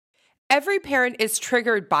Every parent is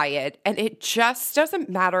triggered by it, and it just doesn't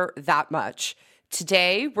matter that much.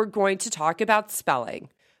 Today, we're going to talk about spelling.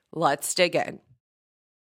 Let's dig in.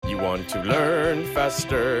 You want to learn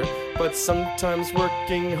faster, but sometimes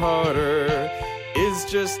working harder is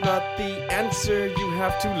just not the answer. You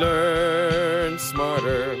have to learn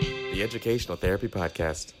smarter. The Educational Therapy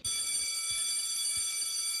Podcast.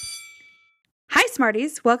 Hi,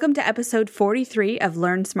 Smarties. Welcome to episode 43 of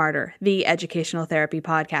Learn Smarter, the Educational Therapy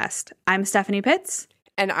Podcast. I'm Stephanie Pitts.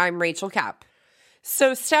 And I'm Rachel Kapp.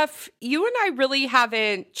 So, Steph, you and I really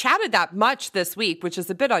haven't chatted that much this week, which is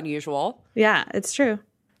a bit unusual. Yeah, it's true.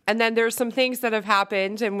 And then there's some things that have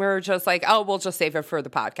happened, and we're just like, oh, we'll just save it for the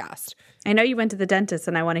podcast. I know you went to the dentist,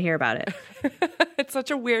 and I want to hear about it. It's such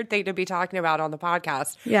a weird thing to be talking about on the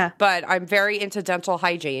podcast. Yeah. But I'm very into dental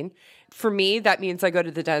hygiene. For me, that means I go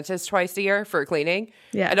to the dentist twice a year for cleaning.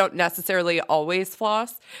 Yeah. I don't necessarily always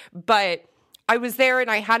floss, but I was there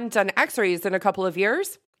and I hadn't done x-rays in a couple of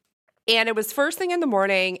years. And it was first thing in the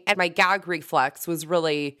morning, and my gag reflex was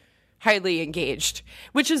really highly engaged,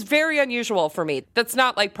 which is very unusual for me. That's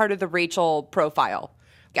not like part of the Rachel profile.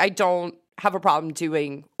 I don't have a problem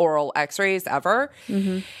doing oral x-rays ever.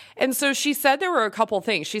 Mm-hmm. And so she said there were a couple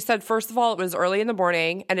things. She said, first of all, it was early in the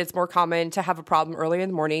morning, and it's more common to have a problem early in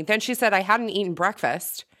the morning. Then she said I hadn't eaten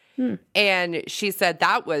breakfast. And she said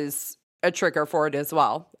that was a trigger for it as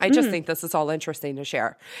well. I just think this is all interesting to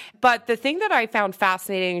share. But the thing that I found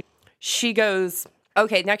fascinating, she goes,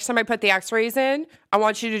 okay, next time I put the x-rays in, I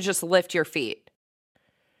want you to just lift your feet.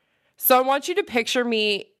 So I want you to picture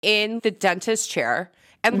me in the dentist chair,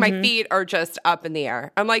 and my feet are just up in the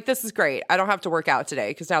air. I'm like, this is great. I don't have to work out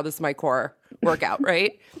today because now this is my core workout,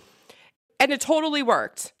 right? And it totally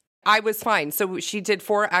worked. I was fine. So she did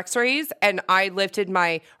 4 x-rays, and I lifted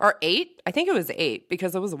or 8. I think it was 8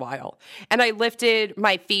 because it was a while. And I lifted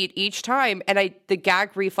my feet each time, and the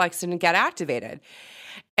gag reflex didn't get activated.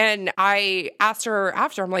 And I asked her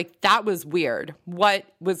after, I'm like, that was weird. What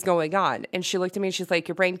was going on? And she looked at me and she's like,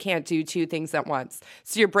 your brain can't do 2 things at once.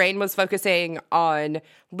 So your brain was focusing on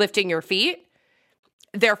lifting your feet,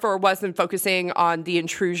 therefore wasn't focusing on the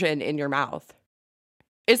intrusion in your mouth.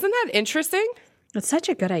 Isn't that interesting? That's such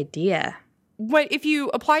a good idea. If you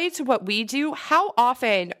apply it to what we do, how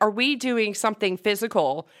often are we doing something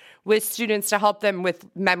physical with students to help them with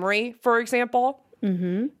memory, for example?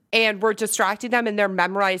 Mm-hmm. And we're distracting them and they're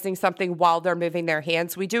memorizing something while they're moving their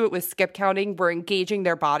hands. We do it with skip counting. We're engaging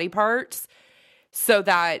their body parts so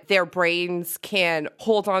that their brains can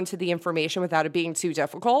hold on to the information without it being too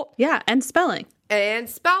difficult. Yeah, and spelling. And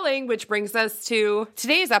spelling, which brings us to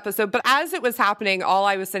today's episode. But as it was happening, all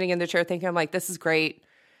I was sitting in the chair thinking, I'm like, this is great.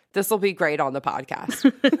 This will be great on the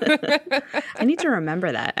podcast. I need to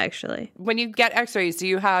remember that, actually. When you get x-rays, do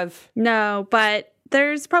you have... No, but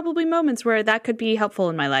there's probably moments where that could be helpful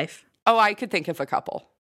in my life. Oh, I could think of a couple.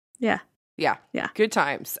 Yeah. Yeah. Yeah. Good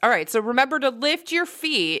times. All right. So remember to lift your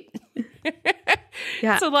feet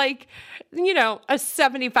Yeah. to a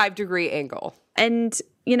 75-degree angle. And,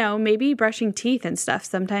 maybe brushing teeth and stuff.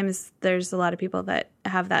 Sometimes there's a lot of people that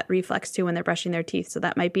have that reflex too when they're brushing their teeth. So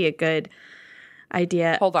that might be a good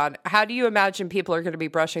idea. Hold on. How do you imagine people are going to be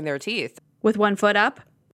brushing their teeth? With one foot up?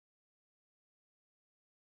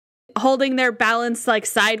 Holding their balance like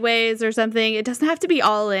sideways or something. It doesn't have to be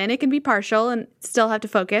all in. It can be partial and still have to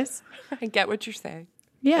focus. I get what you're saying.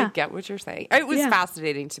 Yeah. I get what you're saying. It was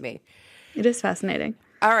fascinating to me. It is fascinating.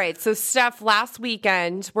 All right. So, Steph, last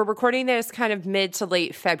weekend, we're recording this kind of mid to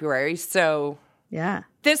late February. So, yeah.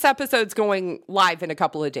 This episode's going live in a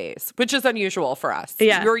couple of days, which is unusual for us.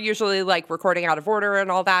 Yeah. You're usually recording out of order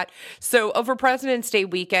and all that. So, over President's Day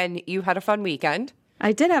weekend, you had a fun weekend.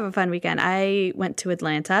 I did have a fun weekend. I went to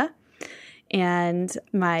Atlanta. And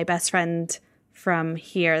my best friend from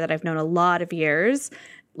here that I've known a lot of years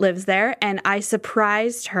lives there. And I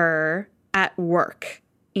surprised her at work.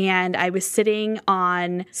 And I was sitting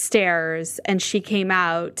on stairs and she came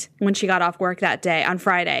out when she got off work that day on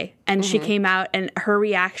Friday. And she came out and her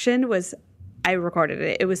reaction was, I recorded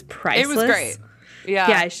it. It was priceless. It was great. Yeah.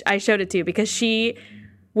 Yeah, I showed it to you because she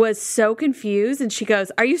was so confused and she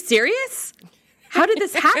goes, "Are you serious? How did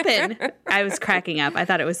this happen?" I was cracking up. I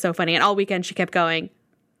thought it was so funny. And all weekend she kept going,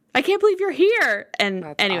 "I can't believe you're here." And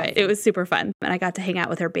That's anyway, awesome. It was super fun. And I got to hang out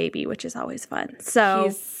with her baby, which is always fun.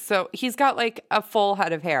 He's got a full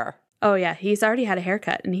head of hair. Oh yeah, he's already had a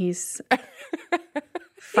haircut and he's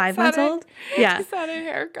 5 months old. Yeah. He's had a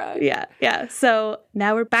haircut. Yeah. Yeah. So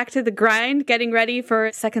now we're back to the grind, getting ready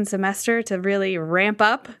for second semester to really ramp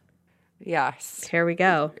up. Yes. Here we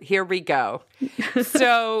go. Here we go.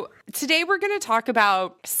 So today we're going to talk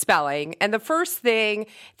about spelling. And the first thing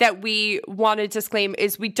that we want to disclaim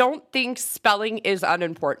is we don't think spelling is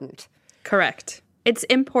unimportant. Correct. It's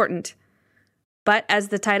important. But as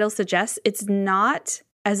the title suggests, it's not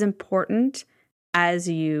as important as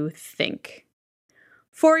you think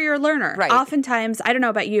for your learner. Right. Oftentimes, I don't know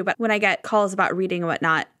about you, but when I get calls about reading and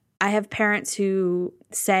whatnot, I have parents who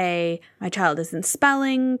say, my child isn't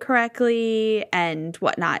spelling correctly and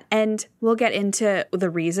whatnot. And we'll get into the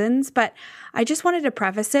reasons, but I just wanted to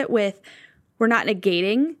preface it with, we're not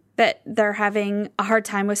negating that they're having a hard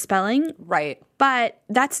time with spelling. Right. But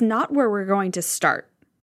that's not where we're going to start.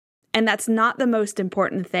 And that's not the most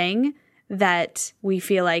important thing that we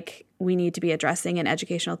feel like we need to be addressing in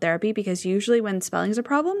educational therapy, because usually when spelling is a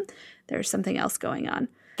problem, there's something else going on.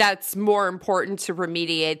 That's more important to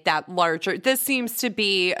remediate that larger. This seems to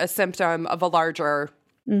be a symptom of a larger,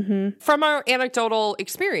 from our anecdotal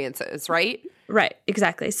experiences, right? Right,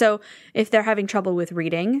 exactly. So if they're having trouble with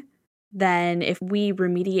reading, then if we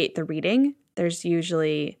remediate the reading, there's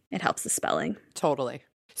usually, it helps the spelling. Totally.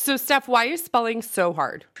 So, Steph, why is spelling so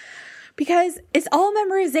hard? Because it's all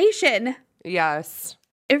memorization. Yes.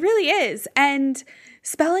 It really is. And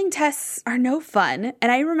spelling tests are no fun.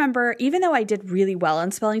 And I remember, even though I did really well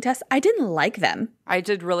on spelling tests, I didn't like them. I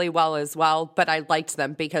did really well as well, but I liked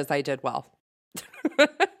them because I did well.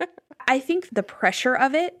 I think the pressure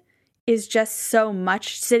of it is just so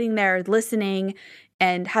much, sitting there listening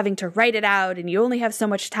and having to write it out, and you only have so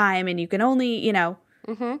much time, and you can only,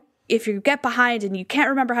 if you get behind and you can't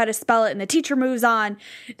remember how to spell it and the teacher moves on,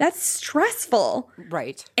 that's stressful.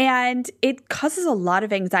 Right. And it causes a lot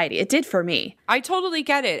of anxiety. It did for me. I totally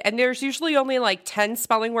get it. And there's usually only like 10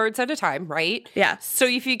 spelling words at a time, right? Yeah. So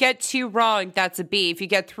if you get 2 wrong, that's a B. If you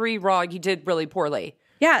get 3 wrong, you did really poorly.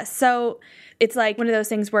 Yeah. So it's like one of those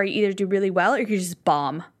things where you either do really well or you just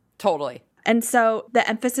bomb. Totally. And so the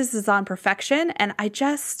emphasis is on perfection. And I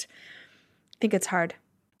just think it's hard.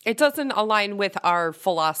 It doesn't align with our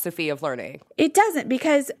philosophy of learning. It doesn't,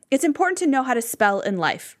 because it's important to know how to spell in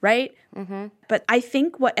life, right? Mm-hmm. But I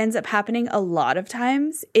think what ends up happening a lot of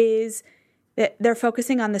times is that they're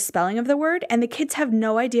focusing on the spelling of the word, and the kids have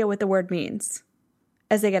no idea what the word means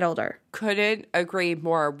as they get older. Couldn't agree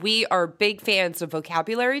more. We are big fans of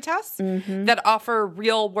vocabulary tests that offer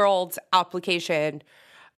real-world application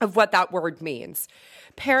of what that word means.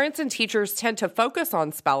 Parents and teachers tend to focus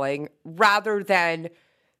on spelling rather than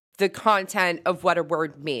the content of what a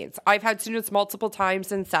word means. I've had students multiple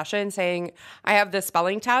times in session saying, I have this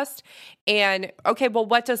spelling test, and okay, well,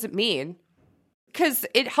 what does it mean? Because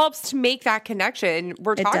it helps to make that connection.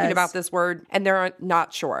 We're talking about this word, and they're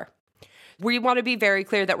not sure. We want to be very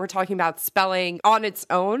clear that we're talking about spelling on its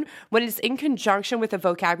own. When it's in conjunction with a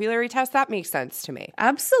vocabulary test, that makes sense to me.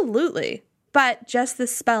 Absolutely. But just the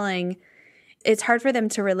spelling, it's hard for them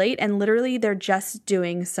to relate, and literally they're just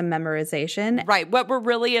doing some memorization. Right. What we're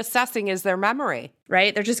really assessing is their memory.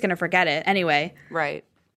 Right? They're just going to forget it anyway. Right.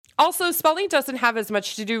 Also, spelling doesn't have as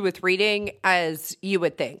much to do with reading as you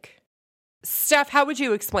would think. Steph, how would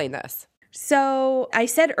you explain this? So I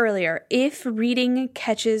said earlier, if reading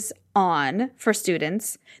catches on for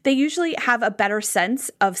students, they usually have a better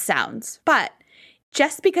sense of sounds. But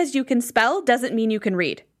just because you can spell doesn't mean you can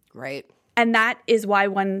read. Right. And that is why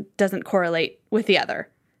one doesn't correlate with the other.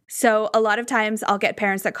 So a lot of times I'll get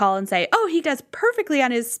parents that call and say, oh, he does perfectly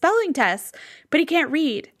on his spelling tests, but he can't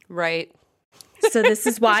read. Right. So this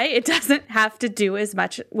is why it doesn't have to do as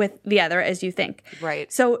much with the other as you think.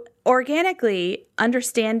 Right. So organically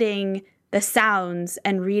understanding the sounds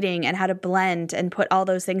and reading and how to blend and put all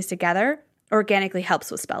those things together organically helps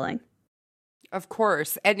with spelling. Of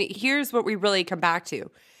course. And here's what we really come back to.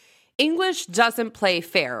 English doesn't play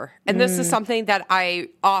fair. And this is something that I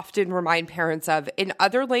often remind parents of. In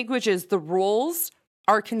other languages, the rules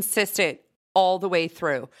are consistent all the way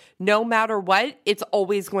through. No matter what, it's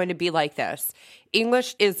always going to be like this.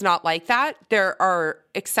 English is not like that. There are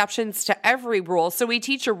exceptions to every rule. So we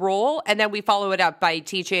teach a rule and then we follow it up by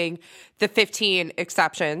teaching the 15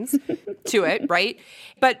 exceptions to it, right?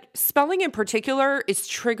 But spelling in particular is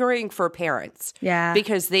triggering for parents. Yeah.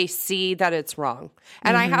 Because they see that it's wrong.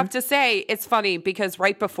 And I have to say, it's funny because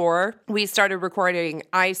right before we started recording,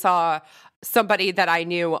 I saw somebody that I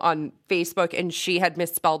knew on Facebook and she had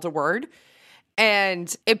misspelled a word.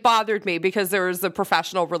 And it bothered me because there was a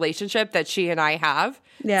professional relationship that she and I have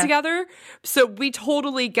together. So we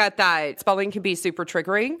totally get that spelling can be super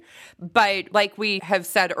triggering. But like we have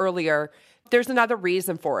said earlier, there's another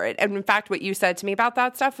reason for it. And in fact, what you said to me about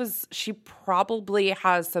that stuff is she probably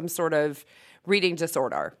has some sort of reading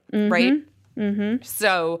disorder, right? Mm-hmm.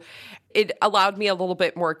 So it allowed me a little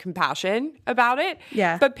bit more compassion about it.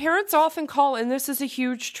 Yeah. But parents often call, and this is a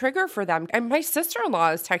huge trigger for them. And my sister-in-law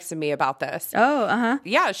has texted me about this. Oh, uh-huh.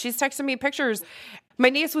 Yeah, she's texting me pictures. My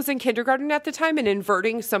niece was in kindergarten at the time and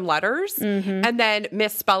inverting some letters and then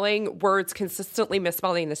misspelling words, consistently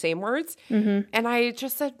misspelling the same words. And I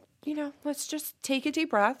just said, let's just take a deep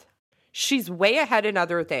breath. She's way ahead in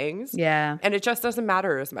other things. Yeah. And it just doesn't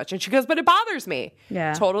matter as much. And she goes, but it bothers me.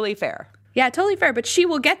 Yeah. Totally fair. Yeah, totally fair. But she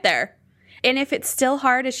will get there. And if it's still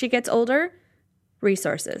hard as she gets older,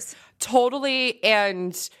 resources. Totally.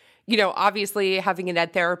 And, obviously having an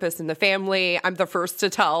ed therapist in the family, I'm the first to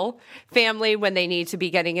tell family when they need to be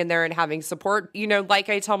getting in there and having support. Like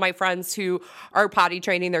I tell my friends who are potty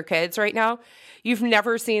training their kids right now, you've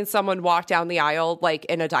never seen someone walk down the aisle like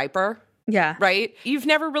in a diaper. Yeah. Right? You've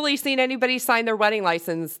never really seen anybody sign their wedding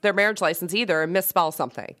license, their marriage license either, and misspell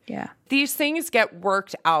something. Yeah. These things get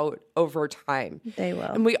worked out over time. They will.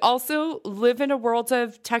 And we also live in a world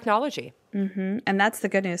of technology. And that's the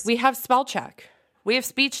good news. We have spell check. We have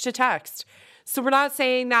speech to text. So we're not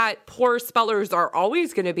saying that poor spellers are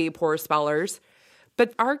always going to be poor spellers,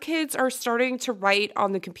 but our kids are starting to write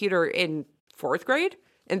on the computer in 4th grade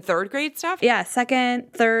and 3rd grade stuff. Yeah,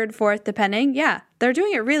 2nd, 3rd, 4th, depending. Yeah, they're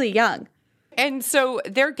doing it really young. And so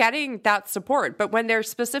they're getting that support. But when they're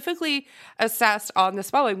specifically assessed on the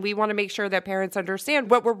spelling, we want to make sure that parents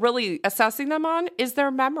understand what we're really assessing them on is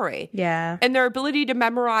their memory. Yeah. And their ability to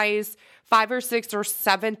memorize 5 or 6 or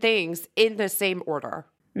 7 things in the same order.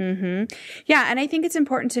 Yeah, and I think it's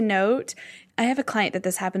important to note, I have a client that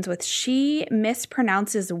this happens with. She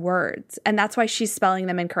mispronounces words, and that's why she's spelling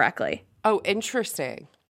them incorrectly. Oh, interesting.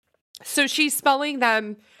 So she's spelling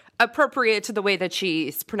them appropriate to the way that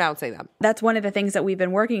she's pronouncing them. That's one of the things that we've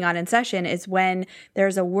been working on in session is when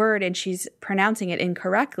there's a word and she's pronouncing it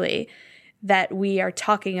incorrectly, that we are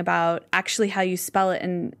talking about actually how you spell it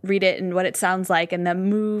and read it and what it sounds like and the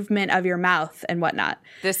movement of your mouth and whatnot.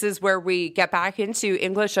 This is where we get back into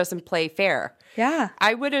English doesn't play fair. Yeah.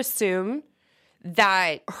 I would assume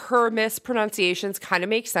that her mispronunciations kind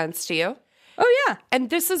of make sense to you. Oh, yeah.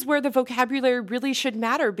 And this is where the vocabulary really should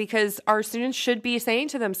matter because our students should be saying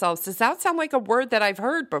to themselves, does that sound like a word that I've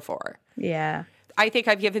heard before? Yeah. I think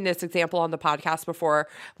I've given this example on the podcast before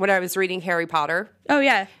when I was reading Harry Potter. Oh,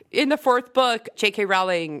 yeah. In the 4th book, J.K.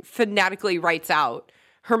 Rowling phonetically writes out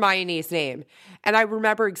Hermione's name. And I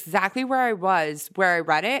remember exactly where I was, where I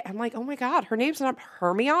read it. I'm like, oh my God, her name's not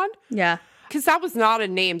Hermione? Yeah. Because that was not a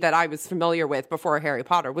name that I was familiar with before Harry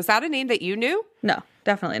Potter. Was that a name that you knew? No,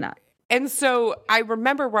 definitely not. And so I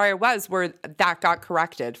remember where I was where that got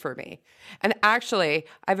corrected for me. And actually,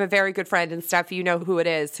 I have a very good friend, and Steph, you know who it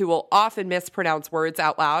is, who will often mispronounce words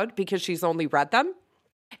out loud because she's only read them.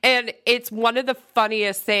 And it's one of the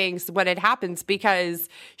funniest things when it happens because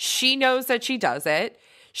she knows that she does it.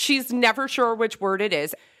 She's never sure which word it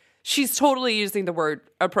is. She's totally using the word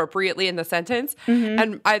appropriately in the sentence.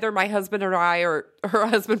 And either my husband or I or her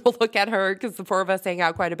husband will look at her because the 4 of us hang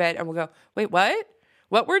out quite a bit and we'll go, wait, what?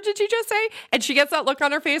 What word did you just say? And she gets that look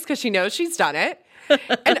on her face because she knows she's done it.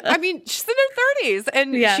 And I mean, she's in her 30s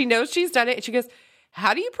and she knows she's done it. And she goes,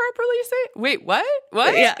 how do you properly say it? Wait, what?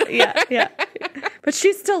 What? Yeah. But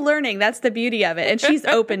she's still learning. That's the beauty of it. And she's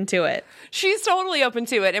open to it. She's totally open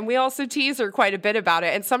to it. And we also tease her quite a bit about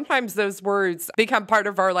it. And sometimes those words become part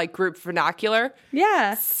of our group vernacular.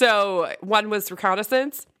 Yeah. So one was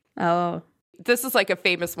reconnaissance. Oh. This is a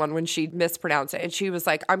famous one when she mispronounced it. And she was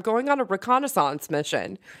like, I'm going on a reconnaissance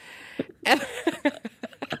mission. And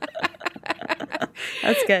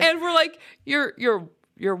that's good. And we're like, you're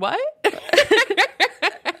what?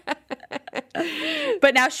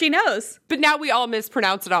 But now she knows. But now we all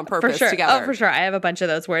mispronounce it on purpose for sure. together. Oh, for sure. I have a bunch of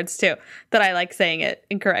those words too that I like saying it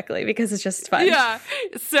incorrectly because it's just fun. Yeah.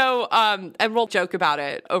 So, and we'll joke about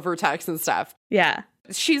it over text and stuff. Yeah.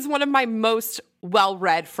 She's one of my most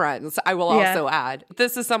well-read friends, I will also add.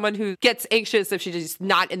 This is someone who gets anxious if she's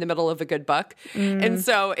not in the middle of a good book. And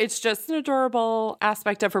so it's just an adorable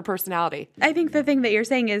aspect of her personality. I think the thing that you're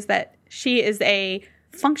saying is that she is a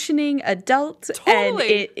functioning adult. Totally. And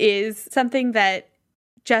it is something that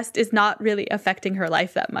just is not really affecting her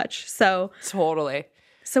life that much. So Totally.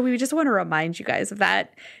 So we just want to remind you guys of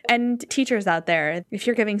that. And teachers out there, if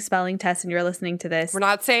you're giving spelling tests and you're listening to this. We're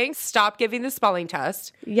not saying stop giving the spelling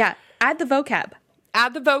test. Yeah. Add the vocab.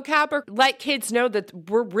 Add the vocab or let kids know that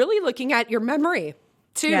we're really looking at your memory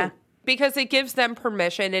too. Yeah. Because it gives them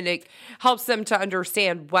permission and it helps them to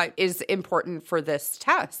understand what is important for this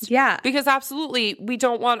test. Yeah. Because absolutely, we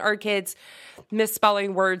don't want our kids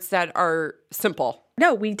misspelling words that are simple.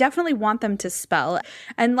 No, we definitely want them to spell.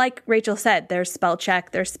 And like Rachel said, there's spell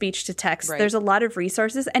check, there's speech to text, there's a lot of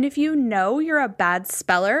resources. And if you know you're a bad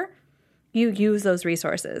speller, you use those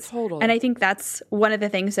resources. Totally. And I think that's one of the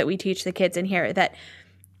things that we teach the kids in here, that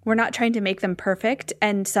we're not trying to make them perfect.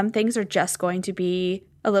 And some things are just going to be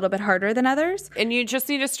a little bit harder than others. And you just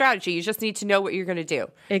need a strategy. You just need to know what you're going to do.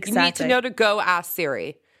 Exactly. You need to know to go ask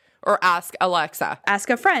Siri or ask Alexa.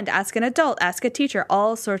 Ask a friend, ask an adult, ask a teacher,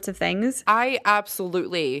 all sorts of things. I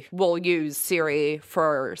absolutely will use Siri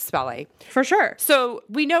for spelling. For sure. So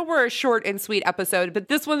we know we're a short and sweet episode, but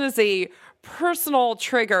this one is a personal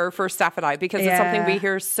trigger for Steph and I because it's something we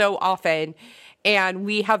hear so often. And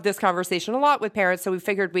we have this conversation a lot with parents, so we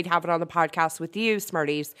figured we'd have it on the podcast with you,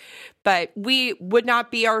 Smarties. But we would not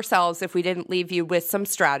be ourselves if we didn't leave you with some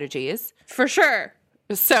strategies. For sure.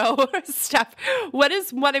 So, Steph, what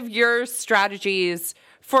is one of your strategies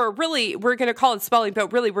for really, we're going to call it spelling,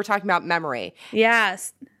 but really we're talking about memory.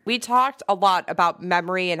 Yes. We talked a lot about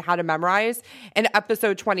memory and how to memorize in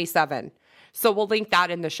episode 27. So we'll link that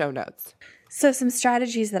in the show notes. So some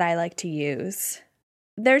strategies that I like to use.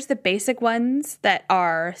 There's the basic ones that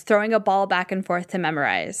are throwing a ball back and forth to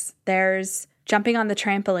memorize. There's jumping on the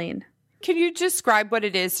trampoline. Can you describe what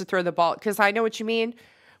it is to throw the ball? Because I know what you mean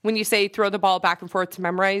when you say throw the ball back and forth to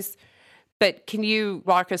memorize. But can you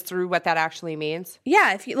walk us through what that actually means?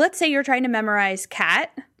 Yeah, if you, let's say you're trying to memorize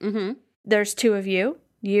cat. Mm-hmm. There's two of you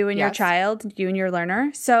and your child, you and your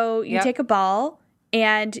learner. So you take a ball,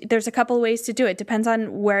 and there's a couple of ways to do it. Depends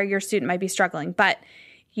on where your student might be struggling. But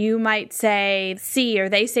you might say C, or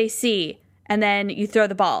they say C, and then you throw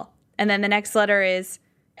the ball. And then the next letter is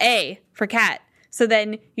A for cat. So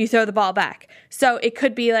then you throw the ball back. So it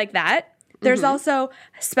could be like that. There's also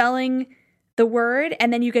spelling the word,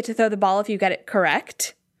 and then you get to throw the ball if you get it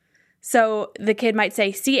correct. So the kid might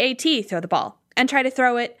say C-A-T, throw the ball, and try to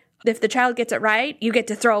throw it. If the child gets it right, you get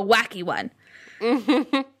to throw a wacky one.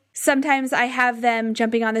 Sometimes I have them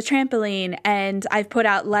jumping on the trampoline, and I've put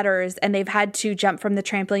out letters, and they've had to jump from the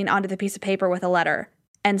trampoline onto the piece of paper with a letter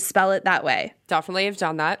and spell it that way. Definitely have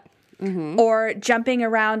done that. Mm-hmm. Or jumping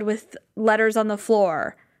around with letters on the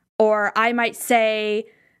floor. Or I might say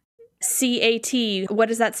C-A-T, what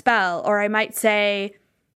does that spell? Or I might say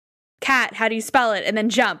cat, how do you spell it? And then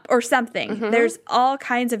jump or something. Mm-hmm. There's all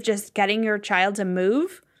kinds of just getting your child to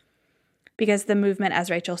move, because the movement, as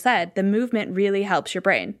Rachel said, the movement really helps your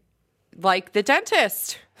brain. Like the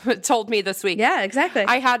dentist told me this week. Yeah, exactly.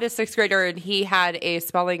 I had a 6th grader, and he had a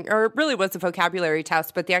spelling, or it really was a vocabulary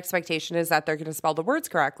test, but the expectation is that they're going to spell the words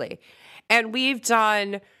correctly. And we've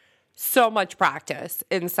done so much practice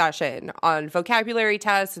in session on vocabulary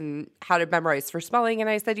tests and how to memorize for spelling. And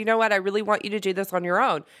I said, you know what? I really want you to do this on your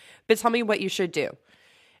own, but tell me what you should do.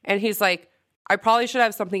 And he's like, I probably should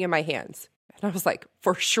have something in my hands. And I was like,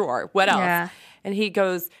 for sure. What else? Yeah. And he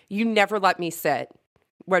goes, you never let me sit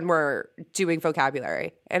when we're doing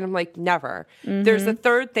vocabulary. And I'm like, never. Mm-hmm. There's a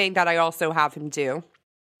third thing that I also have him do,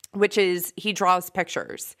 which is he draws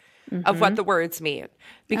pictures of what the words mean,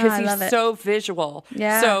 because he's so visual.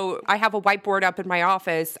 Yeah. So I have a whiteboard up in my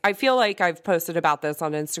office. I feel like I've posted about this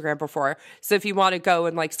on Instagram before. So if you want to go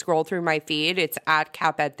and like scroll through my feed, it's at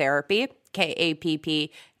Kapp Therapy, Kapp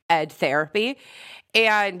Ed Therapy.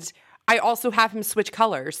 And I also have him switch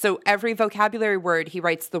colors. So every vocabulary word, he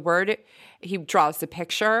writes the word, he draws the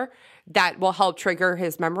picture that will help trigger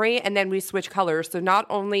his memory. And then we switch colors. So not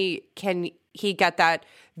only can he get that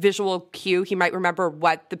visual cue, he might remember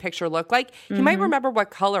what the picture looked like. He might remember what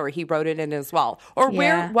color he wrote it in as well, or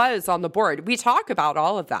where it was on the board. We talk about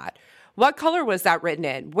all of that. What color was that written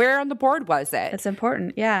in? Where on the board was it? It's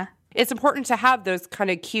important. Yeah. It's important to have those kind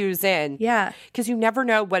of cues in. Yeah. Because you never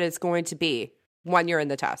know what it's going to be when you're in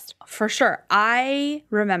the test. For sure. I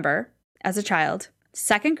remember as a child,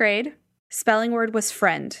 2nd grade, spelling word was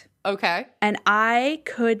friend. Okay. And I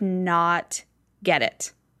could not get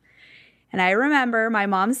it. And I remember my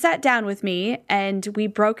mom sat down with me and we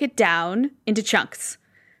broke it down into chunks.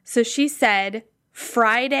 So she said,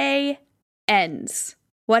 Friday ends.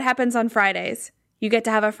 What happens on Fridays? You get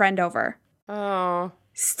to have a friend over. Oh.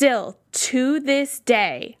 Still, to this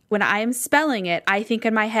day, when I am spelling it, I think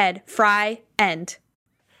in my head, fry, end.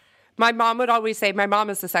 My mom would always say, my mom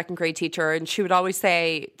is a 2nd grade teacher, and she would always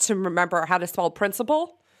say to remember how to spell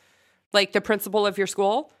principal, like the principal of your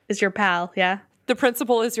school. Is your pal, yeah. The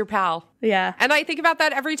principal is your pal. Yeah. And I think about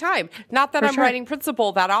that every time. Not that I'm writing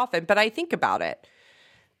principal that often, but I think about it.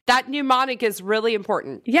 That mnemonic is really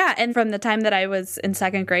important. Yeah, and from the time that I was in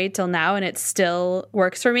 2nd grade till now, and it still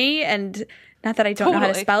works for me, and not that I don't know how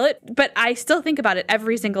to spell it, but I still think about it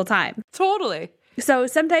every single time. Totally. So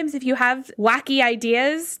sometimes if you have wacky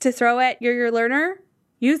ideas to throw at your learner,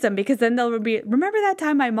 use them, because then they'll be, remember that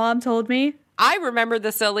time my mom told me? I remember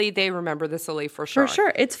the silly. They remember the silly for sure. For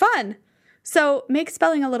sure. It's fun. So make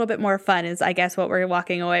spelling a little bit more fun is, I guess, what we're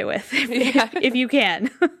walking away with, if you can.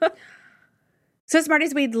 So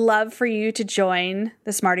Smarties, we'd love for you to join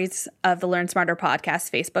the Smarties of the Learn Smarter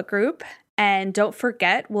podcast Facebook group. And don't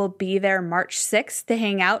forget, we'll be there March 6th to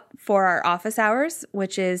hang out for our office hours,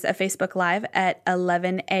 which is a Facebook Live at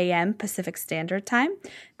 11 a.m. Pacific Standard Time.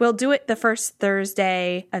 We'll do it the first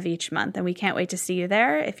Thursday of each month, and we can't wait to see you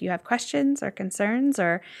there. If you have questions or concerns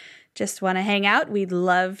or just want to hang out, we'd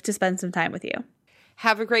love to spend some time with you.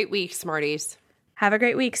 Have a great week, Smarties. Have a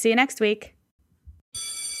great week. See you next week.